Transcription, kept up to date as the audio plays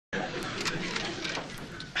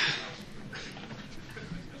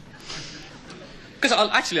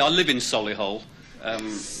Because actually I live in Solihull.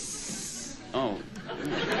 Oh.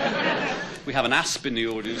 We have an asp in the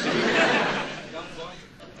audience.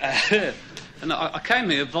 And I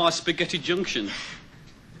came here via Spaghetti Junction.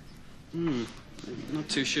 Not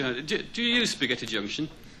too sure. Do you use Spaghetti Junction?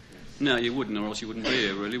 No, you wouldn't, or else you wouldn't be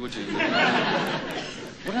here, really, would you?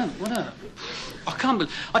 What a... I can't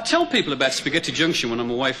believe... I tell people about Spaghetti Junction when I'm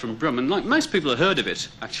away from Brum, and like most people have heard of it,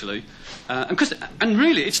 actually. And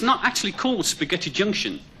really, it's not actually called Spaghetti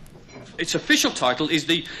Junction. Its official title is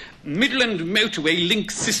the Midland Motorway Link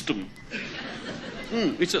System.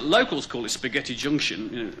 It's that locals call it Spaghetti Junction,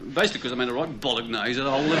 you know, basically because I made a right bolognese of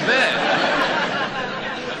the whole affair.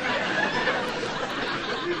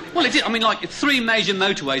 Well, it did. I mean, like, three major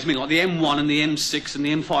motorways, I mean, like the M1 and the M6 and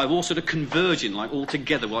the M5, all sort of converging, like, all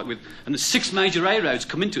together, like, and the 6 major A roads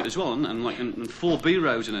come into it as well, and 4 B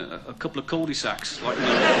roads and a couple of cul-de-sacs, like, you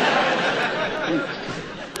know.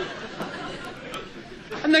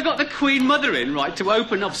 And they got the Queen Mother in, right, to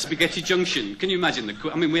open up Spaghetti Junction. Can you imagine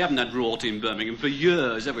I mean, we haven't had royalty in Birmingham for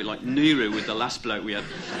years, have we? Like Nero with the last bloke we had.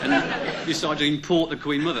 And decided to import the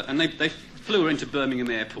Queen Mother. And they flew her into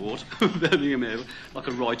Birmingham Airport, like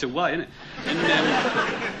a right away, innit?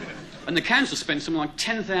 And the council spent something like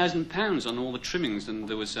 £10,000 on all the trimmings, and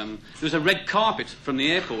there was a red carpet from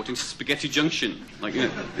the airport into Spaghetti Junction. Like, you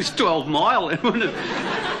know, it's 12 mile.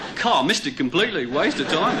 Car missed it completely, waste of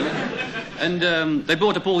time. And they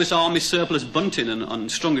brought up all this army surplus bunting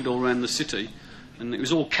and strung it all around the city. And it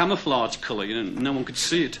was all camouflage colour, you know, no one could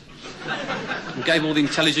see it. And gave all the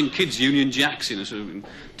intelligent kids Union Jacks, you know, sort of,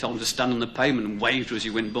 told them to stand on the pavement and wave to as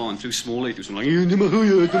you went by and threw small leaflets and like,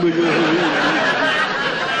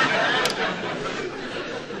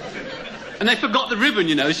 and they forgot the ribbon,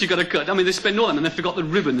 you know, she's got to cut. I mean, they spend all that, and they forgot the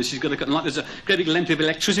ribbon that she's got to cut. And like there's a great big length of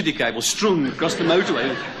electricity cable strung across the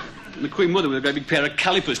motorway. And the Queen Mother with a great big pair of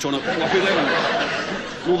calipers trying to flop it out.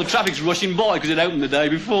 And all the traffic's rushing by because it opened the day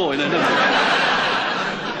before, you know.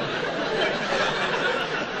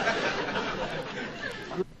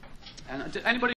 And anybody